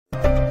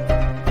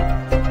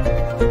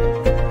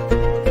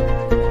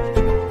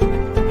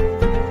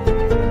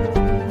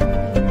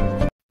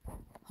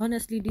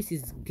Honestly, this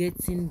is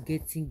getting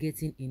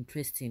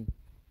interesting.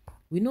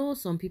 We know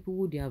some people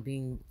who they have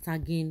been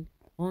tagging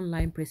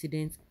online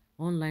presidents,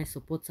 online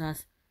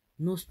supporters,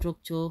 no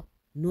structure,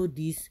 no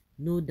this,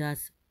 no that.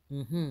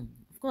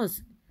 Of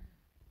course,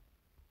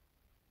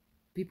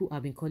 people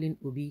have been calling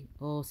Obi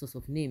all sorts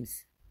of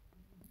names.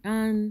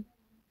 And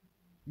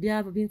they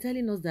have been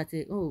telling us that,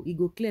 oh, it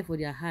go clear for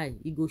their eye,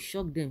 it go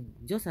shock them.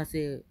 Just as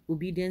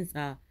obedience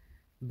are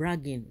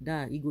bragging,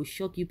 that it go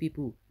shock you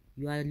people.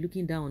 You are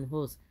looking down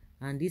on us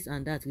and this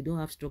and that. We don't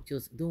have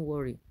structures. Don't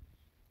worry.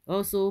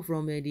 Also,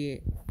 from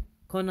the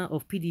corner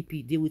of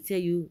PDP, they will tell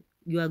you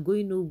you are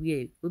going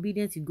nowhere.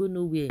 Obedience, you go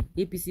nowhere.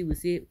 APC will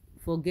say,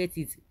 forget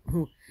it.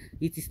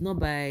 It is not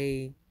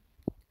by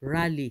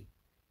rally.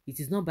 It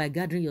is not by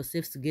gathering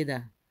yourselves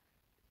together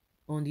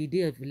on the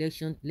day of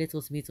election. Let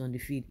us meet on the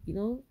field.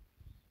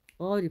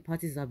 All the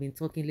parties have been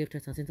talking left,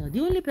 right, and center. The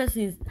only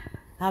person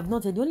have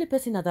not. The only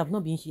person that have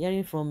not been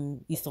hearing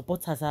from his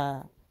supporters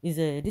is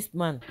this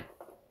man,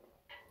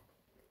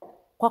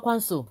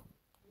 Kwakwanso.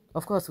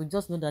 Of course, we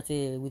just know that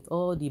with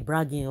all the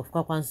bragging of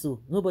Kwakwanso,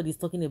 nobody's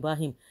talking about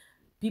him.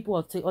 People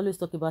are always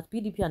talking about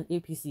PDP and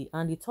APC,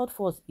 and the third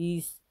force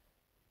is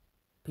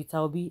Peter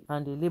Obi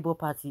and the Labour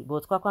Party.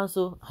 But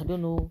Kwakwanso, I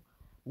don't know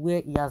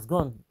where he has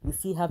gone.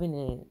 Is he having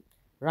a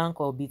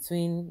rancor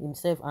between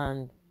himself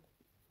and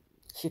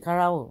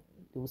Shikarao?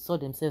 They will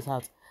sort themselves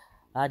out.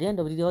 At the end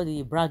of the day, all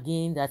the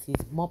bragging that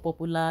he's more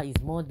popular,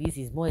 he's more this,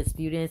 he's more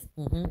experienced,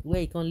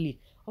 where he can live.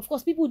 Of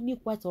course, people knew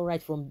quite all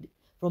right from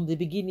the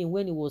beginning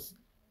when he was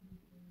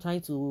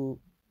trying to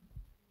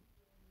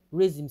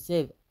raise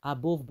himself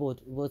above board.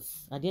 But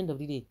at the end of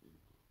the day,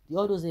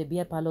 all those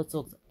beer parlor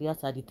talks,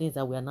 those are the things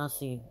that we are now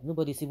seeing.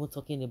 Nobody's even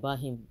talking about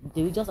him.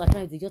 They just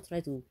try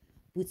to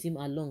put him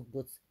along,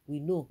 but we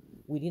know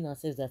within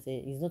ourselves that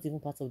he's not even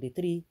part of the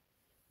three,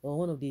 or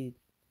one of the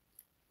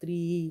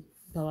three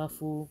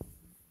powerful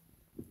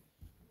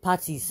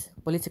parties,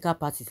 political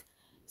parties.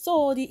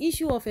 So the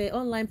issue of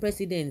online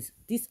presidents,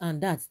 this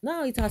and that,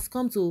 now it has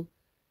come to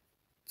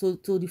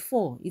the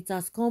fore. It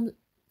has come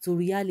to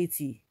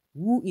reality.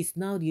 Who is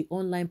now the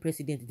online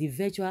president, the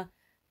virtual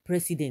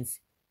president?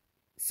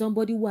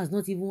 Somebody who has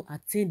not even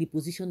attained the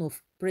position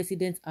of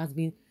president has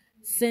been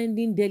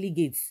sending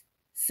delegates,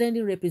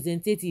 sending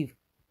representatives.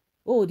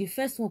 Oh, the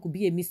first one could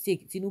be a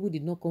mistake. Tinubu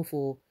did not come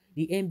for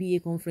the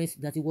NBA conference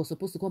that he was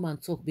supposed to come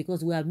and talk,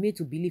 because we are made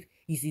to believe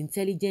he's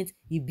intelligent,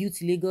 he built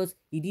Lagos,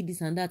 he did this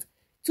and that.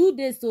 2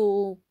 days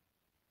to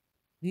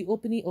the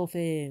opening of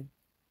the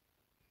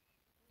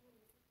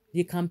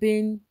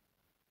campaign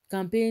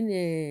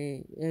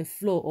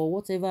floor, or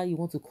whatever you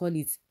want to call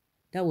it.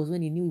 That was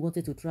when he knew he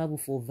wanted to travel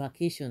for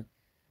vacation.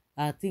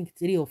 I think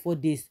 3 or 4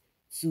 days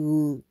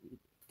to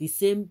the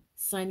same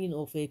signing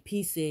of a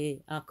peace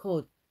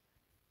accord.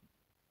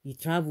 He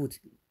traveled.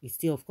 He's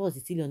still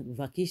on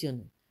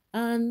vacation.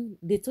 And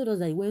they told us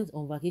that he went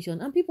on vacation.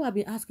 And people have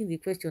been asking the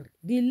question,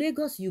 the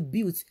Lagos you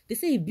built, they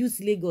say he built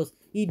Lagos,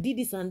 he did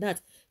this and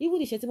that. Even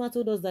the Shetima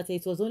told us that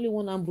it was only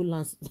one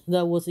ambulance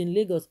that was in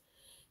Lagos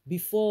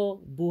before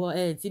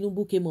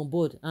Tinubu came on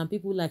board. And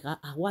people like,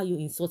 why are you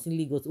insulting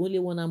Lagos? Only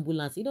one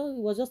ambulance. He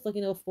was just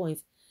talking off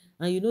points.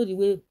 And the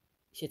way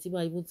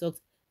Shetima even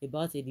talked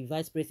about the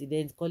vice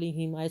president, calling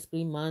him ice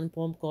cream man,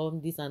 pom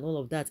this and all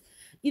of that.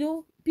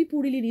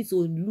 People really need to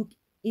look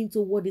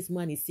into what this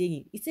man is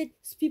saying. He said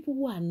people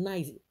who are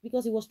nice,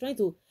 because he was trying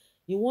to,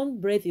 in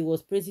one breath he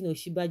was praising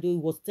Oshibajo. He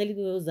was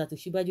telling us that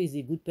Oshibajo is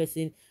a good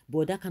person,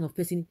 but that kind of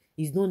person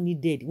is not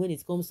needed when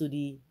it comes to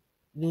to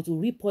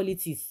real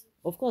politics.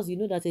 Of course,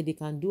 that they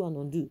can do and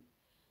undo.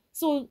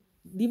 So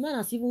the man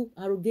has even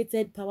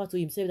arrogated power to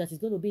himself that he's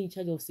going to be in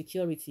charge of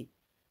security.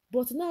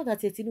 But now that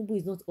Tinubu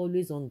is not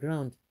always on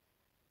ground,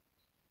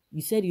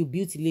 you said you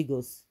built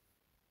Lagos.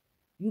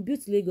 You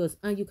built Lagos,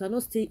 and you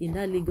cannot stay in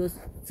that Lagos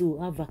to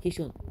have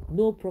vacation.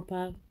 No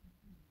proper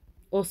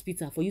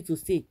hospital for you to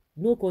stay.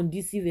 No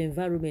conducive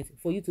environment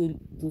for you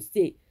to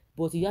stay.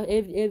 But you have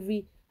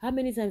every how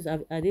many times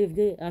have I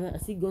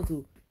still gone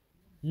to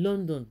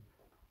London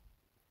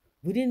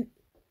within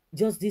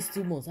just these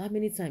 2 months? How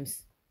many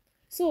times?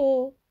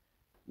 So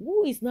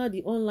who is now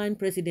the online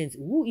president?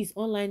 Who is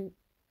online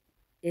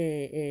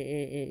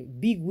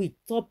big wig,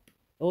 top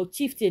or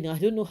chieftain? I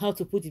don't know how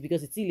to put it,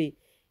 because it's still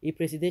a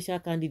presidential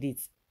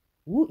candidate.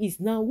 Who is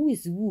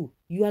who?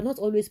 You are not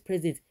always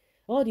present.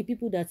 All the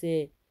people that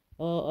they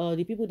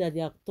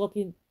are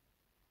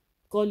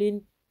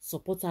calling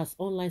supporters,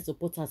 online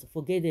supporters,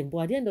 forget them. But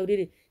at the end of the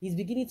day, it's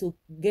beginning to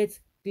get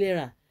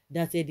clearer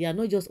that they are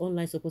not just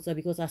online supporters,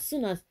 because as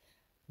soon as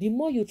the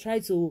more you try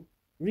to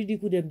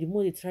ridicule them, the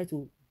more they try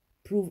to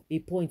prove a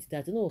point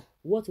that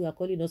what we are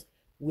calling us,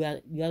 we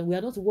are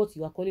not what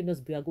you are calling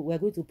us. We are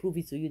going to prove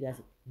it to you that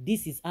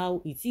this is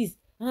how it is.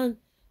 And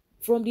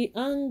from the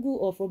angle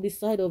or from the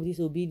side of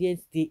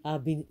disobedience, they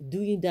have been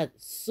doing that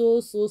so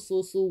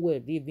well.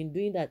 They've been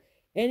doing that.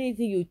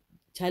 Anything you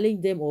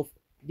challenge them of,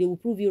 they will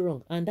prove you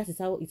wrong. And that is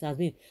how it has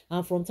been.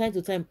 And from time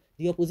to time,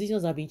 the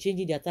oppositions have been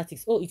changing their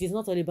tactics. Oh, it is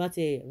not all about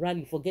a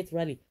rally. Forget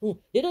rally.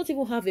 They don't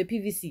even have a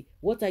PVC.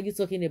 What are you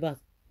talking about?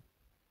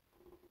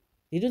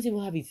 They don't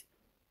even have it.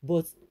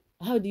 But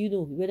how do you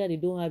know whether they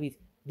don't have it?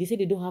 They say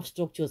they don't have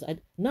structures.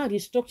 And now the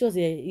structures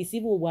is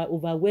even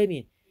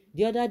overwhelming.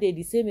 The other day,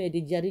 the same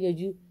the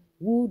Jarijoju,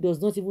 who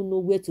does not even know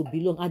where to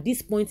belong at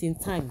this point in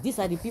time. These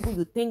are the people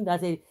you think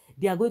that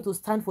they are going to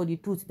stand for the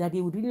truth, that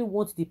they would really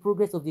want the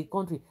progress of the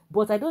country.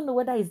 But I don't know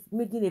whether he's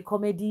making a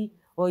comedy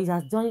or he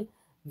has joined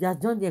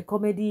a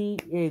comedy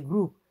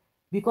group,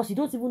 because you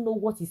don't even know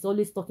what he's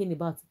always talking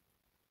about.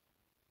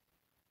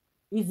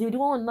 Is the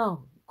one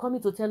now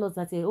coming to tell us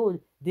that oh,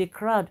 the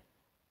crowd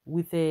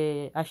with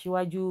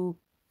Ashiwaju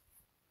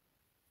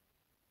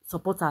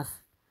supporters,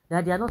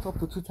 that they are not up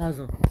to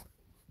 2,000.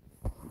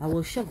 I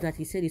was shocked that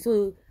he said it.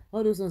 So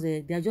all those ones,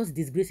 they are just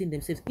disgracing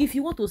themselves. If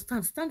you want to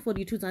stand for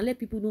the truth and let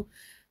people know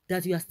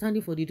that you are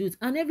standing for the truth,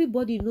 and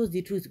everybody knows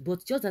the truth,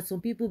 but just that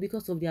some people,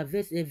 because of their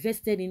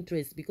vested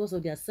interest, because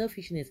of their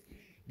selfishness,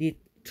 they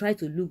try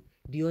to look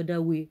the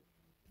other way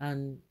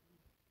and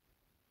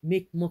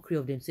make mockery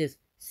of themselves.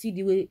 See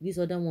the way this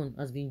other one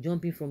has been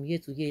jumping from here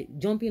to here,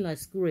 jumping like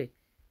squirrel.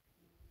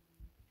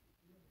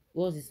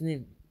 What's his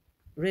name?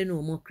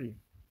 Reno Mockery.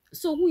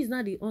 So who is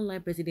now the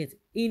online president?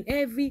 In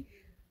every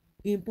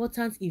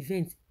important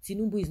event,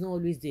 Tinubu is not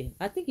always there.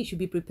 I think he should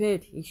be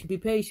prepared. He should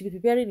prepare. He should be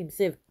preparing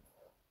himself.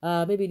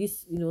 Maybe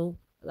this,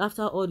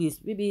 after all this,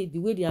 maybe the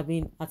way they have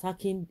been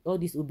attacking all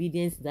this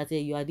obedience, that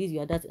you are this, you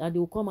are that, and they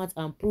will come out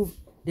and prove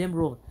them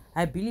wrong.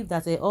 I believe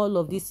that all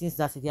of these things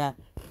that they are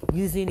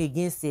using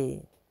against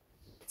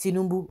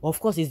Tinubu, of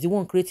course, is the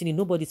one creating it.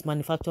 Nobody's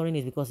manufacturing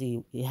it, because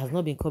he has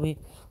not been coming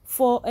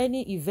for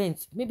any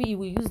event. Maybe he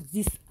will use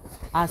this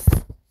as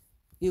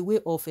a way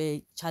of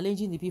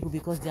challenging the people,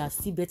 because there are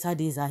still better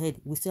days ahead.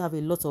 We still have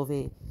a lot of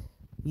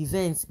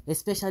events,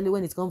 especially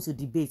when it comes to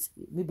debates.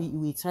 Maybe he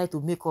will try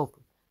to make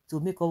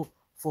up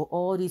for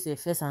all this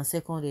first and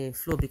second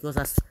floor, because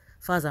as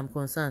far as I'm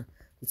concerned,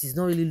 it is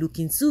not really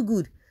looking too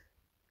good.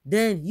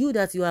 Then you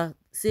that you are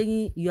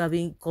saying you have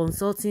been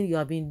consulting, you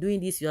have been doing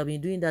this, you have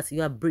been doing that,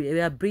 you are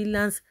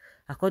brilliant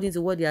according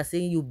to what they are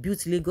saying. You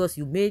built Lagos,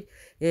 you made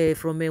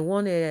from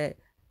one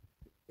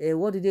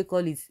what do they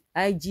call it,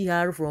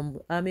 IGR, from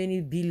how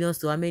many billions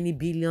to how many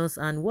billions,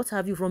 and what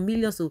have you, from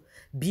millions to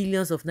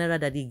billions of naira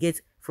that they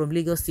get from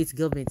Lagos state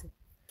government.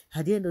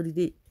 At the end of the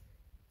day,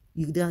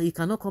 you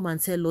cannot come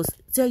and tell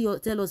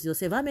us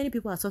yourself. How many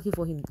people are talking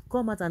for him?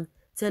 Come out and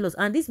tell us.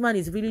 And this man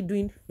is really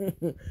doing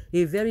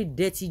a very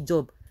dirty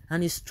job,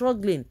 and he's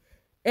struggling.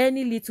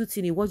 Any little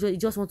thing he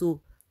just want to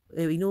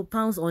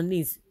pounce on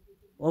it.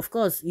 Of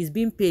course, he's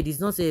being paid. It's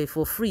not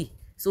for free,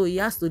 so he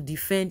has to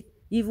defend,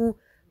 even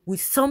with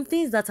some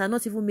things that are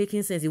not even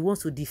making sense. He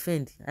wants to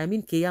defend. I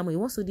mean, Keyamo, he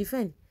wants to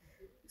defend.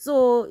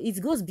 So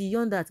it goes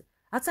beyond that.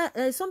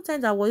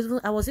 Sometimes I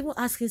was even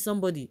asking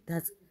somebody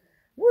that,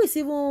 who is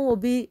even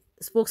Obi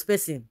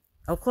spokesperson?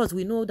 Of course,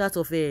 we know that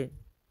of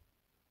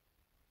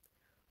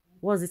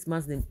what's this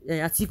man's name?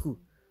 Atiku.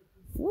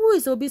 Who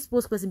is Obi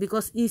spokesperson?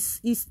 Because he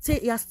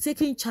has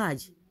taken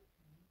charge.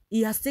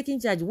 He has taken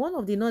charge. One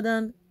of the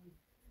northern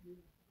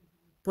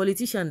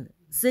politicians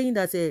saying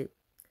that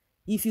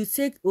if you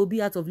take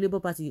Obi out of Labour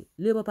Party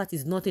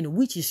is nothing,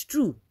 which is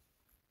true.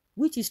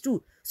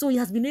 So he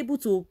has been able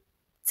to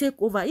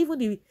take over.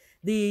 Even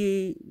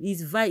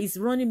his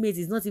running mate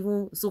is not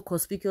even so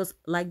conspicuous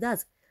like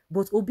that.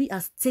 But Obi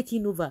has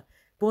taken over.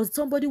 But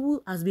somebody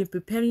who has been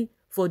preparing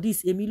for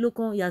this,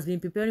 Emilokon, he has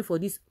been preparing for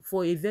this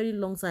for a very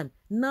long time.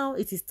 Now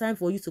it is time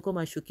for you to come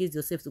and showcase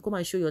yourself, to come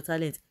and show your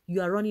talent.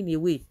 You are running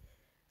away.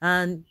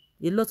 And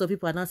a lot of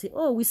people are now saying,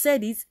 oh, we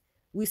said it.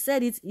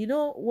 You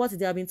know what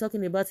they have been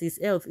talking about is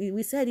health.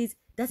 We said it.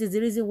 That is the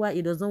reason why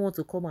he does not want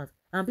to come out.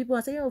 And people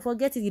are saying, oh,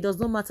 forget it. It does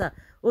not matter.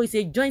 Oh, it's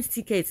a joint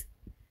ticket.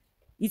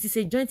 It is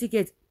a joint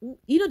ticket.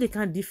 You know they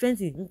can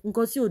defend it.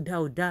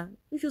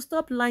 We should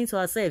stop lying to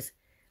ourselves.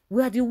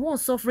 We are the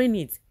ones suffering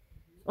it.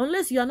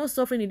 Unless you are not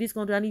suffering in this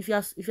country, and if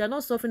you are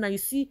not suffering, and you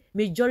see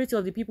majority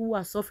of the people who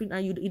are suffering,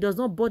 and it does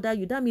not bother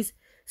you, that means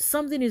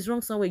something is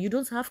wrong somewhere. You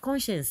don't have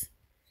conscience.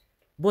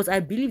 But I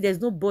believe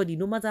there's nobody,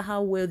 no matter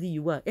how wealthy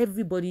you are,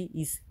 everybody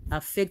is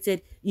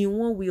affected in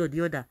one way or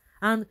the other.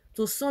 And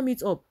to sum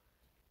it up,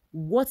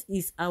 what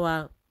is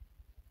our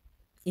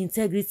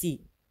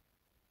integrity?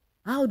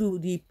 How do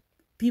the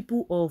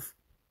people of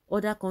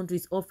other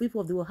countries, or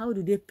people of the world, how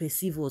do they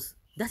perceive us?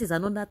 That is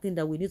another thing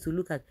that we need to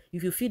look at.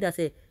 If you feel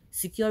that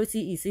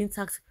security is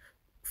intact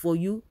for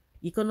you,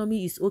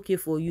 economy is okay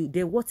for you,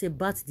 then what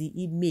about the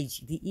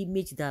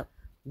image that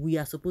we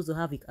are supposed to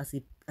have it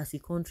as a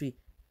country?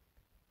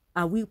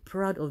 Are we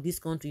proud of this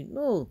country?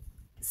 No.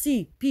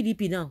 See,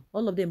 PDP now,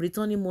 all of them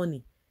returning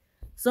money.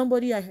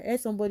 I heard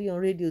somebody on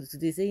radio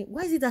today saying,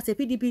 why is it that a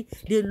PDP,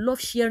 they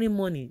love sharing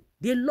money?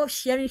 They love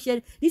sharing.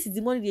 This is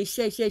the money they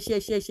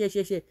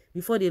share.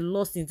 Before they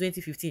lost in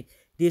 2015.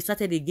 They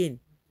started again.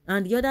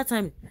 And the other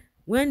time,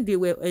 when they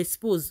were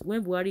exposed,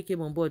 when Buhari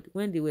came on board,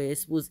 when they were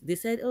exposed, they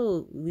said,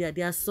 oh,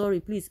 they are sorry,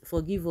 please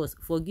forgive us.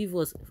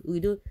 We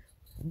don't.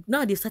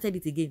 Now they started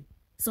it again.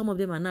 Some of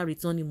them are now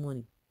returning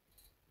money.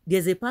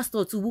 There's a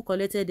pastor too who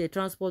collected the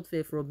transport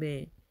fare from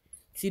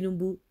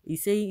Tinubu.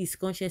 He's saying his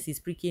conscience is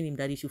pricking him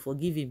that he should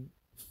forgive him.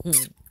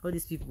 All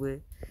these people,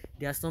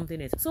 they are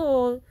something else.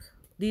 So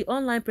the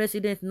online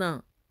president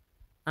now,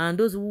 and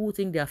those who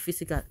think they are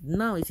physical,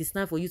 now it is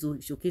time for you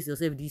to showcase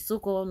yourself. The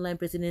so-called online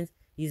president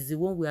is the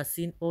one we are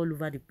seeing all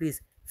over the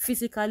place,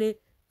 physically,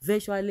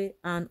 virtually,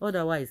 and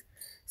otherwise.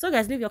 So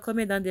guys, leave your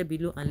comment down there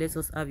below and let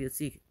us have your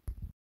take.